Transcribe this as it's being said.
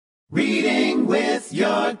Reading with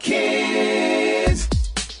your kids.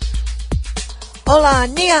 Hola,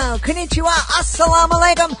 ni hao, konnichiwa, assalamu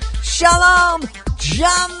alaikum, shalom,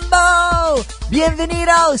 jumbo,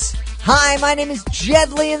 bienvenidos. Hi, my name is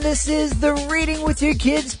Jedley, and this is the Reading with Your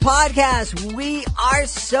Kids podcast. We are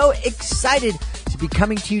so excited to be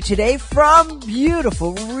coming to you today from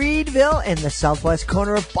beautiful Reedville in the southwest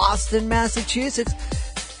corner of Boston, Massachusetts.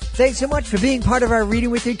 Thanks so much for being part of our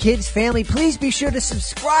Reading with Your Kids family. Please be sure to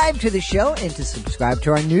subscribe to the show and to subscribe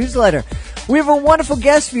to our newsletter. We have a wonderful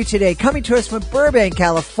guest for you today, coming to us from Burbank,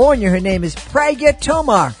 California. Her name is Pragya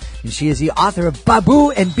Tomar, and she is the author of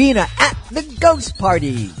Babu and Bina at the Ghost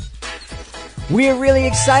Party. We are really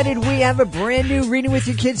excited. We have a brand new Reading with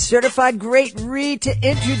Your Kids Certified Great Read to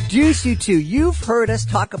introduce you to. You've heard us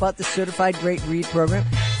talk about the Certified Great Read program.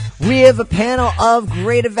 We have a panel of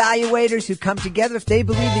great evaluators who come together. If they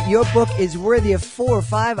believe that your book is worthy of 4 or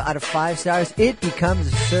 5 out of 5 stars, it becomes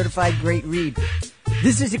a certified great read.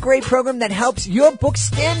 This is a great program that helps your book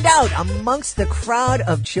stand out amongst the crowd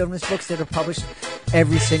of children's books that are published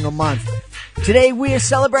every single month. Today we are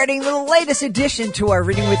celebrating the latest addition to our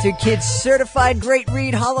Reading with Your Kids Certified Great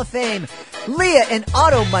Read Hall of Fame, Leah and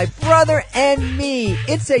Otto, My Brother and Me.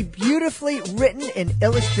 It's a beautifully written and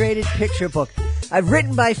illustrated picture book.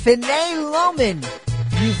 Written by Finney Lohman.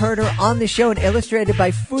 You've heard her on the show, and illustrated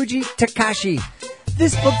by Fuji Takashi.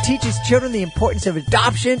 This book teaches children the importance of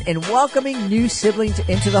adoption and welcoming new siblings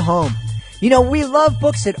into the home. You know, we love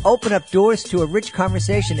books that open up doors to a rich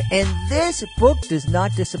conversation, and this book does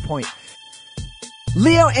not disappoint.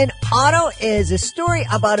 Leo and Otto is a story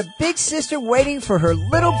about a big sister waiting for her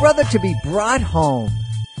little brother to be brought home.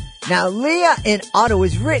 Now, Leah and Otto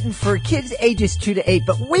is written for kids ages 2 to 8,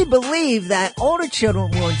 but we believe that older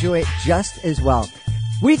children will enjoy it just as well.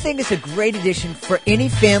 We think it's a great addition for any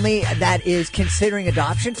family that is considering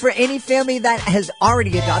adoption, for any family that has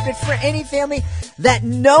already adopted, for any family that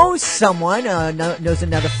knows someone, knows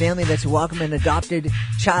another family that's welcomed an adopted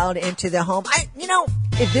child into their home.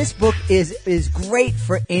 If this book is great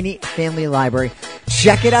for any family library.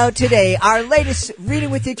 Check it out today. Our latest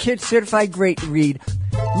Reading with Your Kids Certified Great Read,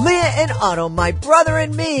 Leah and Otto, My Brother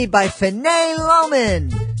and Me by Finney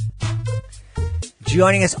Lohman.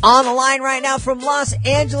 Joining us on the line right now from Los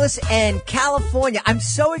Angeles and California. I'm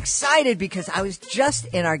so excited because I was just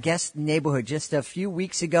in our guest neighborhood just a few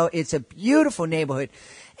weeks ago. It's a beautiful neighborhood,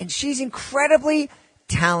 and she's incredibly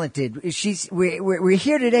talented. We're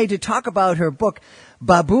here today to talk about her book,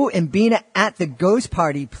 Babu and Bina at the Ghost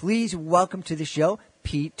Party. Please welcome to the show,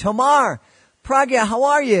 Pragya Tomar. Pragya, how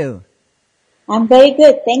are you? I'm very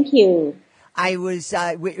good, thank you. I was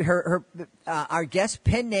our guest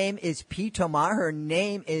pen name is P. Tomar. Her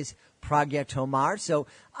name is Pragya Tomar. So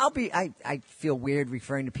I feel weird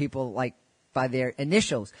referring to people like by their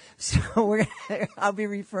initials. So I'll be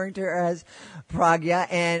referring to her as Pragya,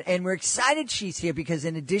 and we're excited she's here because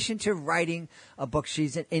in addition to writing a book,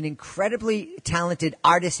 she's an incredibly talented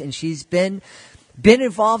artist, and she's been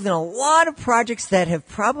involved in a lot of projects that have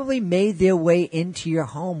probably made their way into your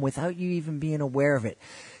home without you even being aware of it.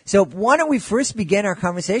 So why don't we first begin our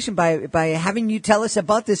conversation by having you tell us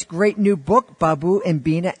about this great new book, Babu and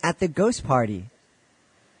Bina at the Ghost Party.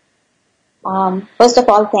 First of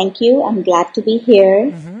all, thank you. I'm glad to be here.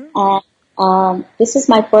 Mm-hmm. And this is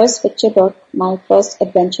my first picture book, my first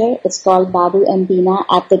adventure. It's called Babu and Bina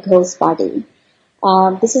at the Ghost Party.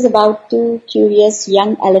 This is about 2 curious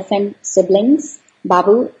young elephant siblings,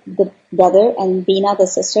 Babu, the brother, and Bina, the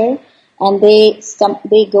sister. And they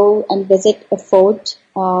go and visit a fort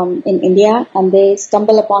in India, and they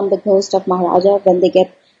stumble upon the ghost of Maharaja when they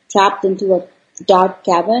get trapped into a dark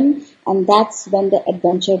cavern, and that's when the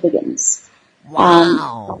adventure begins.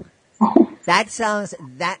 Wow. That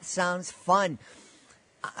sounds fun.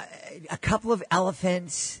 A couple of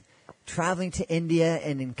elephants traveling to India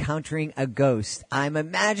and encountering a ghost. I'm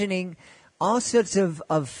imagining all sorts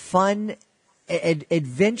of fun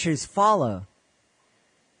adventures follow.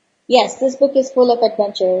 Yes, this book is full of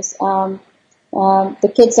adventures.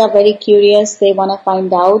 The kids are very curious. They want to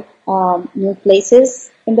find out new places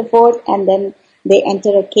in the fort, and then they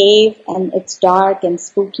enter a cave, and it's dark and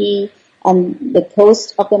spooky, and the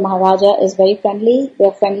ghost of the Maharaja is very friendly.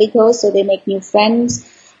 They're friendly ghosts, so they make new friends.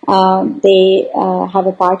 They have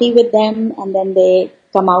a party with them, and then they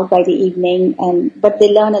come out by the evening, but they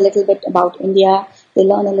learn a little bit about India. They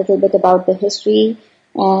learn a little bit about the history,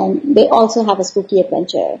 and they also have a spooky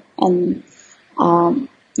adventure. And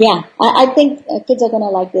I think kids are going to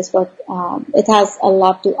like this book. It has a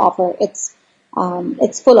lot to offer. It's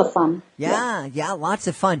full of fun. Yeah, lots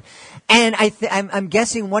of fun. And I'm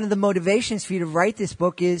guessing one of the motivations for you to write this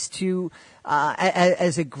book is to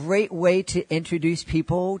as a great way to introduce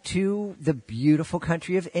people to the beautiful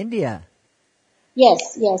country of India.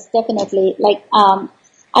 Yes, yes, definitely. Like,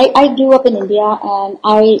 I grew up in India, and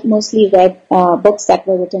I mostly read books that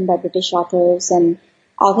were written by British authors and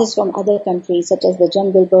authors from other countries, such as The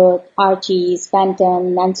Jungle Book, Archie's,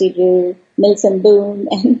 Phantom, Nancy Drew, Milton Boone,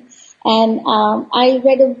 and I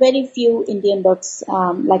read a very few Indian books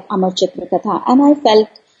like Amar Chitra Katha, and I felt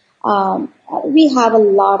we have a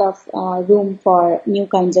lot of room for new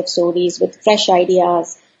kinds of stories with fresh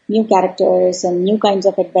ideas, new characters, and new kinds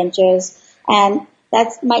of adventures. And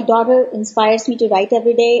that's, my daughter inspires me to write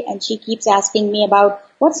every day, and she keeps asking me about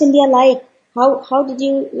what's India like? How did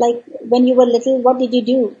you, like, when you were little, what did you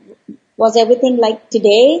do? Was everything like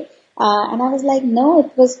today? And I was like, no,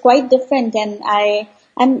 it was quite different.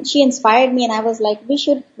 And she inspired me, and I was like, we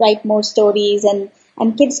should write more stories,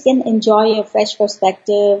 and kids can enjoy a fresh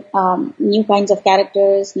perspective, new kinds of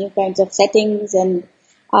characters, new kinds of settings, and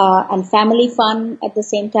family fun at the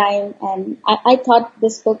same time. And I thought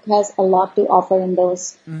this book has a lot to offer in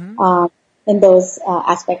those,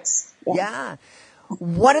 aspects. Yeah.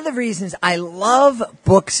 One of the reasons I love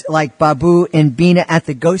books like Babu and Bina at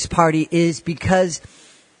the Ghost Party is because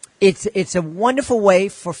it's a wonderful way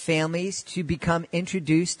for families to become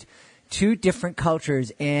introduced to different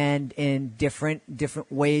cultures and in different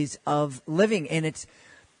ways of living. And it's,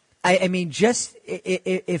 I mean, just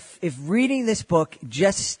if reading this book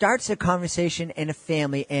just starts a conversation in a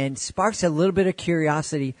family and sparks a little bit of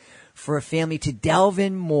curiosity for a family to delve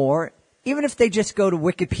in more, even if they just go to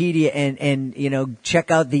Wikipedia and you know,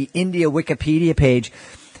 check out the India Wikipedia page,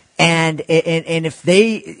 and if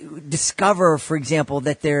they discover, for example,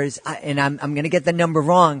 that there's, and I'm going to get the number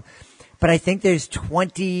wrong, but I think there's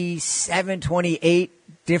 27, 28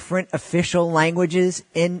 different official languages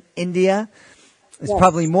in India. It's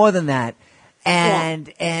probably more than that. And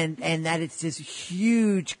that it's this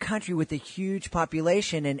huge country with a huge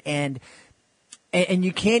population, and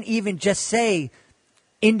you can't even just say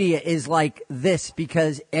India is like this,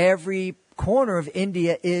 because every corner of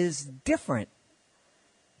India is different.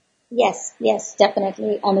 Yes,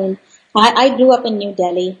 definitely. I mean, I grew up in New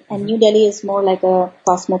Delhi, and New Delhi is more like a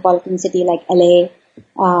cosmopolitan city like LA,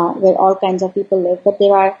 where all kinds of people live. But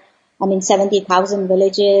there are, 70,000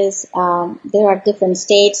 villages. There are different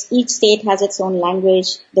states. Each state has its own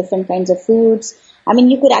language, different kinds of foods. I mean,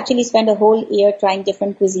 you could actually spend a whole year trying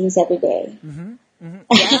different cuisines every day. Mm-hmm.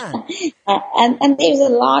 Mm-hmm. Yeah. and there's a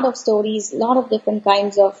lot of stories, a lot of different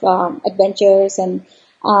kinds of adventures. And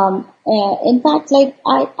in fact, like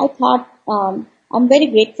I thought, I'm very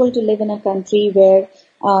grateful to live in a country where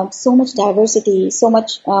so much diversity, so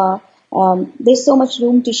much there's so much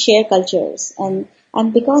room to share cultures, and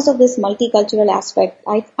because of this multicultural aspect,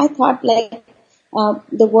 I thought like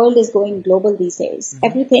the world is going global these days.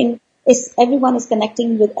 Mm-hmm. Everyone is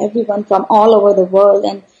connecting with everyone from all over the world,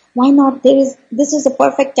 and why not? This is a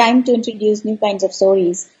perfect time to introduce new kinds of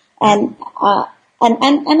stories, and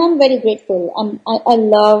I'm very grateful. I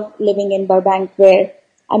love living in Burbank, where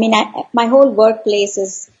my whole workplace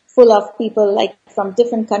is full of people like from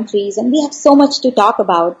different countries, and we have so much to talk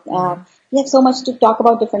about. We have so much to talk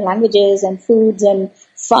about different languages and foods and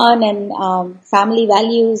fun and family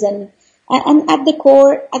values, and at the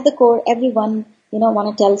core, everyone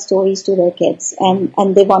want to tell stories to their kids,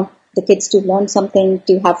 and they want the kids to learn something,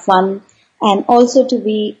 to have fun, and also to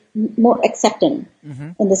be more accepting.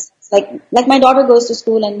 Mm-hmm. In this, like my daughter goes to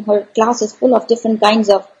school, and her class is full of different kinds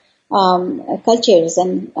of cultures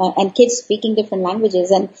and kids speaking different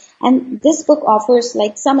languages, and this book offers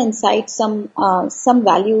like some insight, some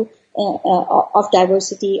value of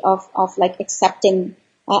diversity, of like accepting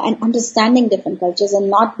and understanding different cultures, and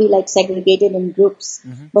not be like segregated in groups,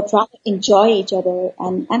 mm-hmm. but try to enjoy each other.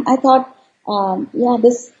 And I thought,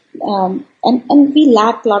 this and we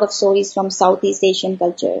lack a lot of stories from Southeast Asian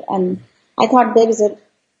culture, and I thought there's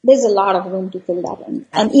a lot of room to fill that in,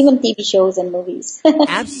 and even TV shows and movies.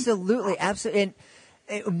 Absolutely. And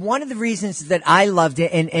one of the reasons that I loved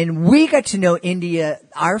it, and we got to know India,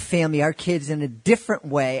 our family, our kids, in a different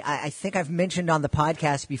way. I think I've mentioned on the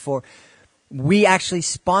podcast before, we actually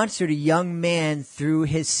sponsored a young man through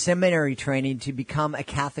his seminary training to become a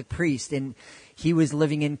Catholic priest, and he was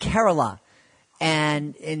living in Kerala.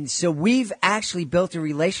 And so we've actually built a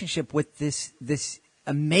relationship with this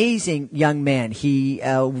amazing young man. He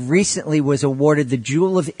recently was awarded the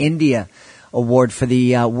Jewel of India Award for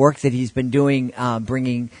the work that he's been doing,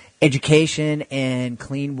 bringing education and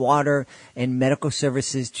clean water and medical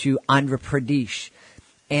services to Andhra Pradesh.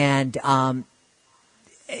 And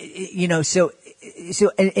so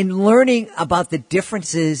in learning about the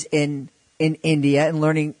differences in India, and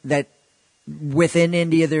learning that within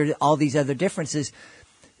India, there are all these other differences.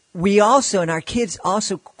 We also, and our kids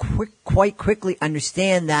also quite quickly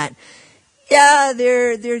understand that, yeah,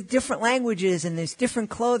 there are different languages and there's different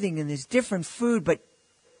clothing and there's different food, but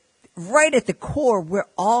right at the core, we're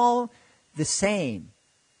all the same.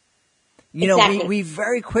 You Exactly. know, we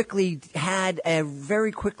very quickly had a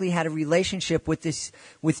relationship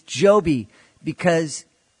with Joby, because,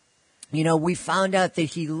 you know, we found out that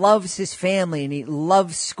he loves his family and he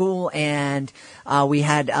loves school, and we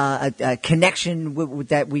had a connection with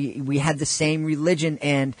that. We had the same religion,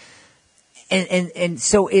 and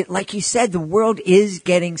so it, like you said, the world is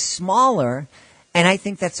getting smaller. And I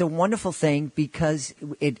think that's a wonderful thing, because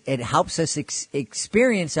it helps us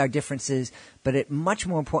experience our differences, but it much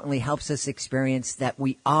more importantly helps us experience that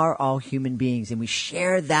we are all human beings and we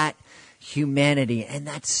share that humanity. And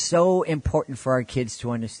that's so important for our kids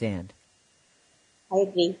to understand. I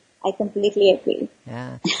agree. I completely agree.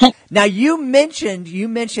 Yeah. Now you mentioned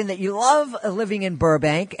that you love living in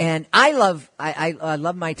Burbank, and I love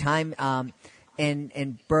my time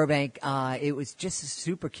in Burbank. It was just a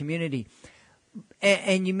super community.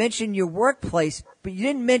 And you mentioned your workplace, but you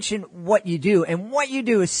didn't mention what you do. And what you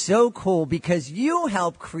do is so cool, because you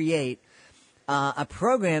help create a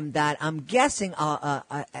program that I'm guessing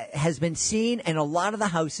has been seen in a lot of the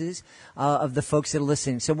houses of the folks that are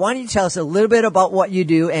listening. So why don't you tell us a little bit about what you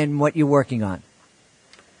do and what you're working on?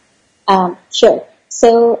 Sure.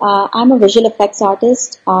 So I'm a visual effects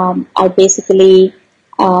artist. I basically,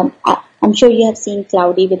 I'm sure you have seen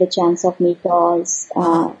Cloudy with a Chance of Meatballs,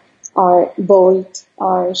 or Bolt,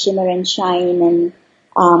 or Shimmer and Shine, and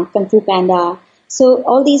Kung Fu Panda. So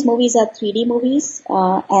all these movies are 3D movies,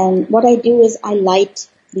 and what I do is I light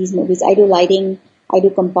these movies. I do lighting, I do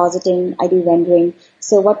compositing, I do rendering.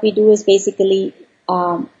 So what we do is basically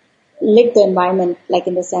lit the environment, like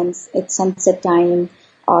in the sense it's sunset time,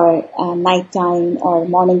 or night time, or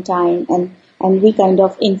morning time, and we kind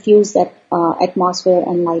of infuse that atmosphere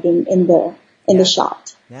and lighting in the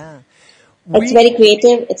shot. Yeah. It's very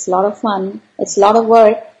creative. It's a lot of fun. It's a lot of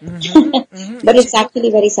work, but it's actually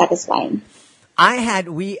very satisfying. My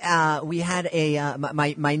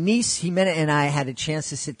niece Jimena and I had a chance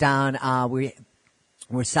to sit down.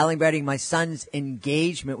 We're celebrating my son's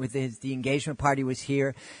engagement with the engagement party was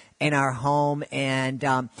here in our home, and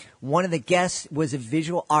one of the guests was a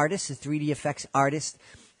visual artist, a 3D effects artist,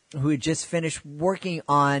 who had just finished working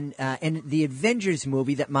on in the Avengers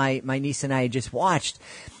movie that my niece and I had just watched.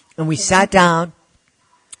 And we sat down,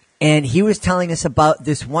 and he was telling us about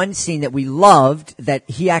this one scene that we loved that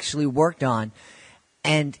he actually worked on.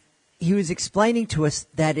 And he was explaining to us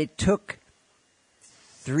that it took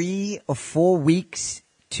 3 or 4 weeks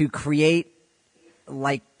to create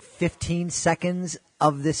like 15 seconds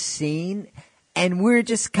of this scene. And we're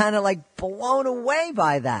just kind of like blown away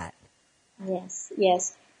by that. Yes.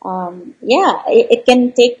 It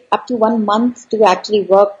can take up to 1 month to actually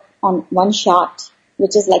work on one shot,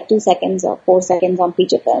 which is like 2 seconds or 4 seconds on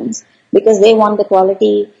feature films, because they want the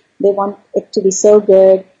quality, they want it to be so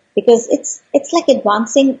good, because it's like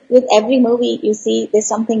advancing with every movie you see. There's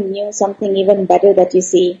something new, something even better that you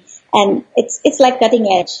see, and it's like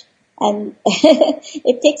cutting edge, and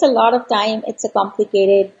it takes a lot of time. It's a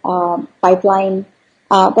complicated pipeline,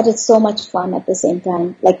 but it's so much fun at the same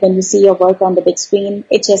time. Like when you see your work on the big screen,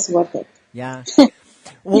 it's just worth it. Yeah.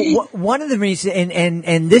 Well, one of the reasons,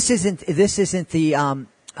 and this isn't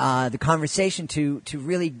the conversation to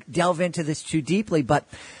really delve into this too deeply, but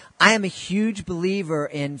I am a huge believer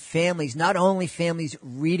in families, not only families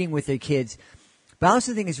reading with their kids, but I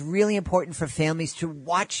also think it's really important for families to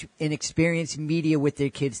watch and experience media with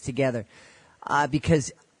their kids together,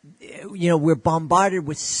 because we're bombarded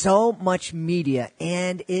with so much media,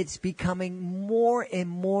 and it's becoming more and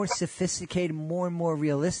more sophisticated, more and more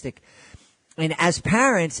realistic. And as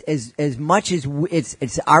parents, as much as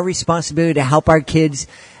it's our responsibility to help our kids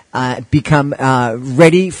become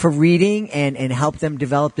ready for reading and help them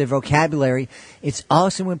develop their vocabulary, it's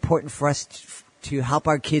also important for us to help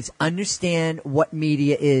our kids understand what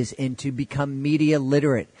media is and to become media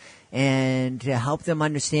literate, and to help them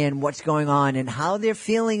understand what's going on and how their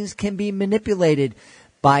feelings can be manipulated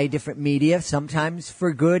by different media, sometimes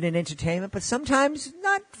for good and entertainment, but sometimes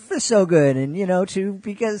not for so good, and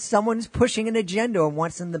because someone's pushing an agenda or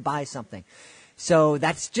wants them to buy something. So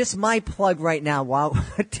that's just my plug right now while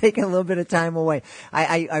we're taking a little bit of time away.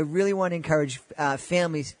 I really want to encourage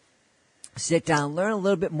families, sit down, learn a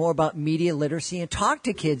little bit more about media literacy, and talk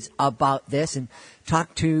to kids about this, and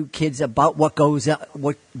talk to kids about what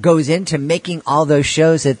goes into making all those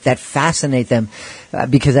shows that fascinate them,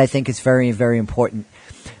 because I think it's very, very important.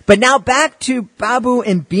 But now back to Babu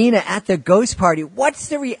and Bina at the Ghost Party. What's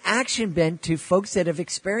the reaction been to folks that have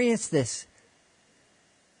experienced this?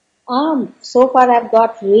 So far I've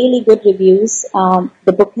got really good reviews.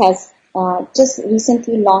 The book has just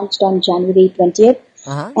recently launched on January 20th.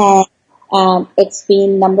 Uh-huh. And it's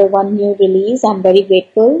been number one new release. I'm very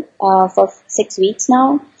grateful for 6 weeks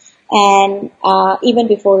now. And even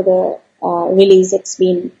before the release, it's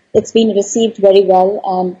been received very well.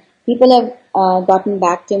 And people have gotten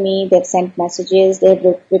back to me. They've sent messages. They've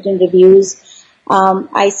written reviews.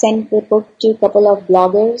 I sent the book to a couple of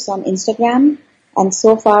bloggers on Instagram. And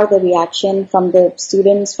so far, the reaction from the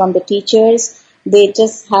students, from the teachers, they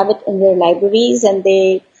just have it in their libraries, and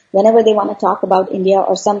whenever they want to talk about India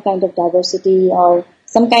or some kind of diversity or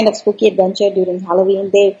some kind of spooky adventure during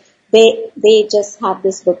Halloween, they just have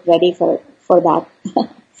this book ready for that.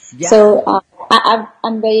 Yeah. So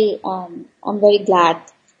I'm very glad,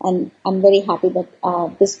 and I'm very happy that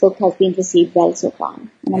this book has been received well so far,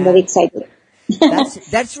 and I'm very excited.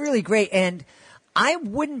 That's really great. And I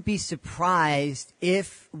wouldn't be surprised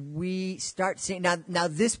if we start seeing now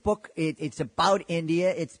this book. It's about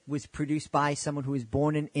India. It was produced by someone who was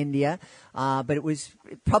born in India, but it was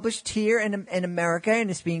published here in America,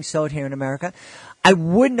 and it's being sold here in America. I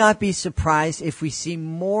would not be surprised if we see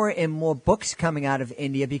more and more books coming out of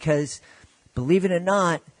India, because, believe it or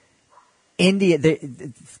not, India,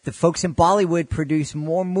 the folks in Bollywood produce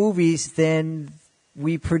more movies than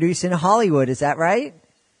we produce in Hollywood. Is that right?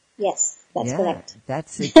 Yes. That's correct.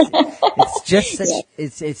 It's just such,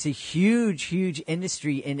 it's a huge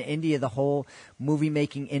industry in India. The whole movie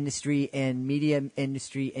making industry and media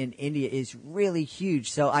industry in India is really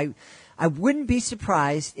huge. So I wouldn't be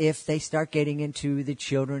surprised if they start getting into the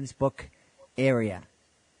children's book area.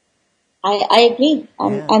 I agree.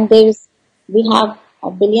 And we have a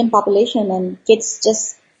billion population, and kids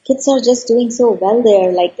are just doing so well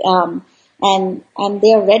there. And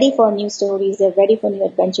they are ready for new stories. They're ready for new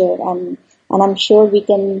adventure, and I'm sure we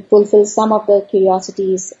can fulfill some of the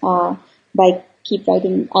curiosities by keep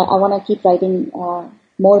writing. I want to keep writing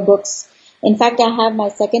more books. In fact, I have my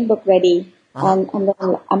second book ready, and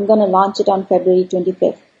I'm gonna launch it on February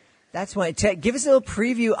 25th. That's why. Give us a little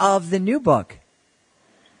preview of the new book.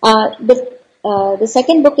 The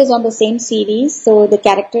second book is on the same series, so the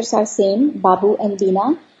characters are same, Babu and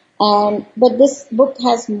Bina. But this book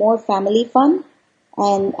has more family fun,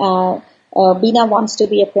 and Bina wants to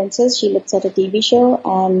be a princess. She looks at a TV show,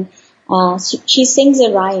 and she sings a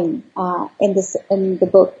rhyme in the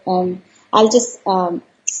book. And I'm just gonna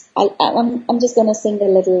sing a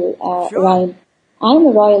little rhyme. I'm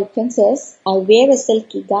a royal princess. I wear a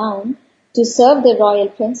silky gown to serve the royal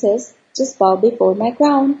princess. Just bow before my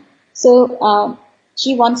crown. So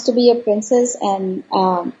she wants to be a princess, and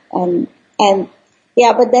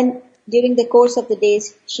yeah, but then during the course of the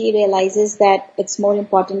days, she realizes that it's more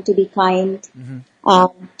important to be kind, to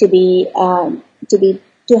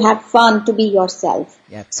have fun, to be yourself.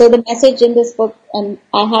 Yep. So the message in this book, and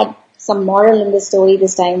I had some moral in the story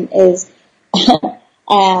this time, is,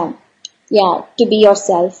 to be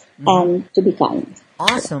yourself and to be kind.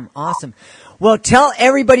 Awesome. Well, tell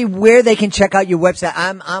everybody where they can check out your website.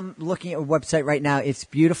 I'm looking at your website right now. It's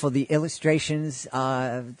beautiful. The illustrations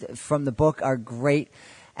from the book are great.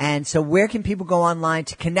 And so where can people go online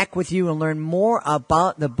to connect with you and learn more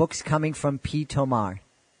about the books coming from P. Tomar?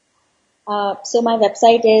 So my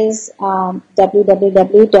website is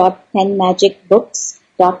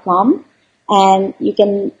www.penmagicbooks.com, and you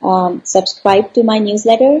can subscribe to my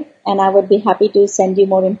newsletter, and I would be happy to send you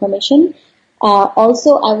more information.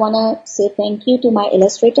 Also, I want to say thank you to my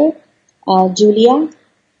illustrator, Julia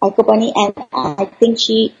Aikopani, and I think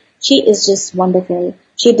she is just wonderful.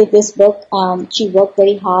 She did this book. She worked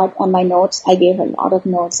very hard on my notes. I gave her a lot of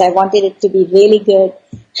notes. I wanted it to be really good,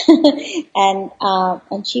 and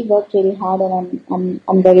she worked really hard, and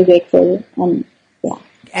I'm very grateful. And yeah.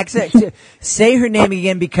 Excellent. Say her name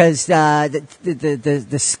again, because the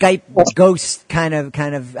Skype ghost kind of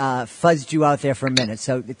fuzzed you out there for a minute.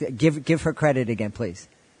 So give her credit again, please.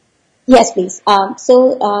 Yes, please.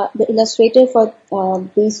 So the illustrator for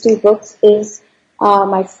these two books is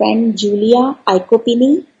my friend Julia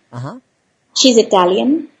Aikopini. She's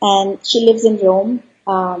Italian, and she lives in Rome,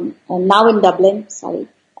 and now in Dublin. Sorry,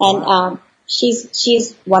 and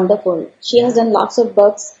she's wonderful. She has done lots of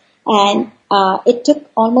books, and it took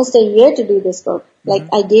almost a year to do this book. Like,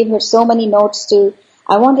 I gave her so many notes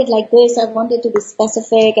I wanted like this, I wanted to be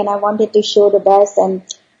specific, and I wanted to show the best,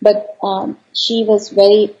 but she was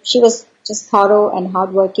just thorough and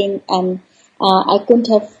hardworking, and I think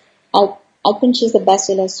she's the best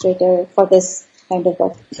illustrator for this kind of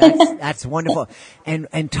book. That's wonderful.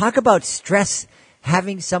 And talk about stress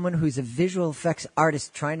having someone who's a visual effects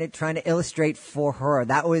artist trying to illustrate for her.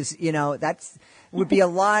 That was, would be a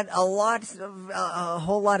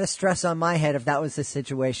whole lot of stress on my head if that was the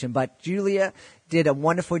situation. But Julia did a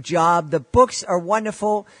wonderful job. The books are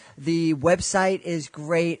wonderful. The website is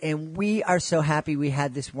great. And we are so happy we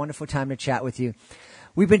had this wonderful time to chat with you.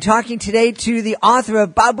 We've been talking today to the author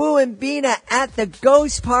of Babu and Bina at the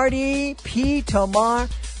Ghost Party, P. Tomar.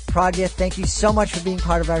 Pragya, thank you so much for being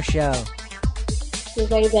part of our show. You're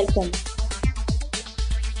very welcome.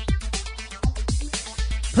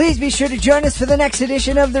 Please be sure to join us for the next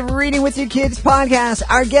edition of the Reading with Your Kids podcast.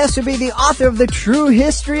 Our guest will be the author of The True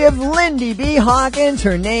History of Lindy B. Hawkins.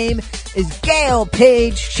 Her name is Gail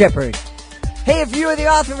Page Shepherd. Hey, if you are the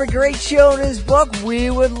author of a great children's book,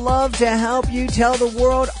 we would love to help you tell the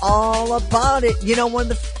world all about it. One of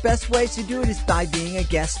the best ways to do it is by being a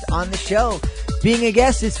guest on the show. Being a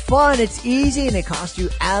guest is fun, it's easy, and it costs you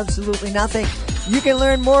absolutely nothing. You can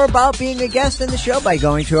learn more about being a guest on the show by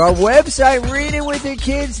going to our website,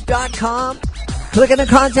 readingwithyourkids.com. Click on the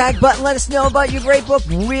contact button, let us know about your great book.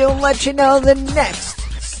 We'll let you know the next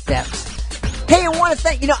steps. Hey, I want to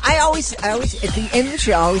thank, I always, at the end of the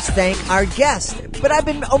show, I always thank our guest. But I've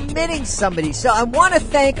been omitting somebody. So I want to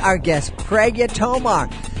thank our guest, Pragya Tomar.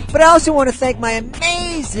 But I also want to thank my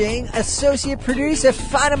amazing associate producer,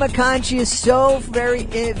 Fatima Khan. She is so very,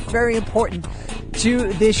 very important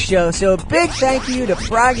to this show. So a big thank you to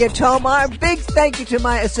Pragya Tomar. Big thank you to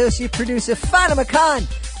my associate producer, Fatima Khan.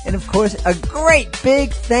 And of course, a great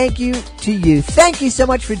big thank you to you. Thank you so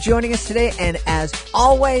much for joining us today. And as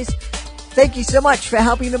always, thank you so much for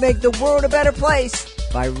helping to make the world a better place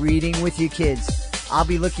by reading with your kids. I'll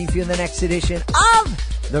be looking for you in the next edition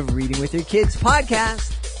of the Reading with Your Kids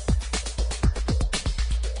podcast.